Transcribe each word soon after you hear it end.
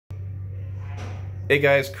Hey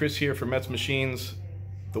guys, Chris here for Metz Machines,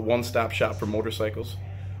 the one-stop shop for motorcycles.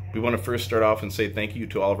 We want to first start off and say thank you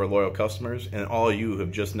to all of our loyal customers and all of you who have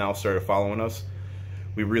just now started following us.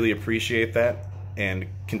 We really appreciate that, and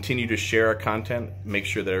continue to share our content, make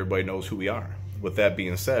sure that everybody knows who we are. With that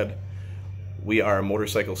being said, we are a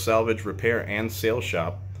motorcycle salvage, repair, and sales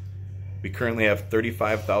shop. We currently have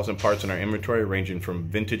 35,000 parts in our inventory, ranging from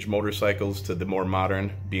vintage motorcycles to the more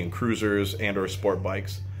modern, being cruisers and or sport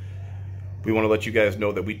bikes. We want to let you guys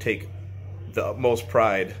know that we take the utmost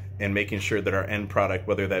pride in making sure that our end product,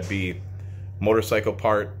 whether that be motorcycle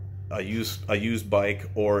part, a used bike,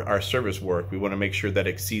 or our service work, we want to make sure that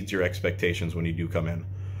exceeds your expectations when you do come in.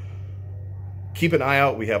 Keep an eye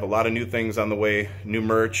out. We have a lot of new things on the way, new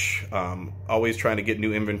merch, always trying to get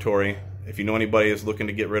new inventory. If you know anybody is looking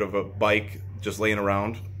to get rid of a bike just laying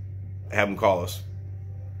around, have them call us.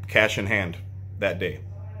 Cash in hand that day.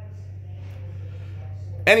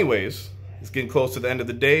 Anyways, it's getting close to the end of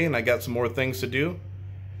the day and I got some more things to do.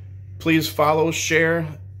 Please follow,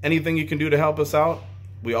 share, anything you can do to help us out.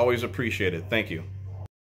 We always appreciate it. Thank you.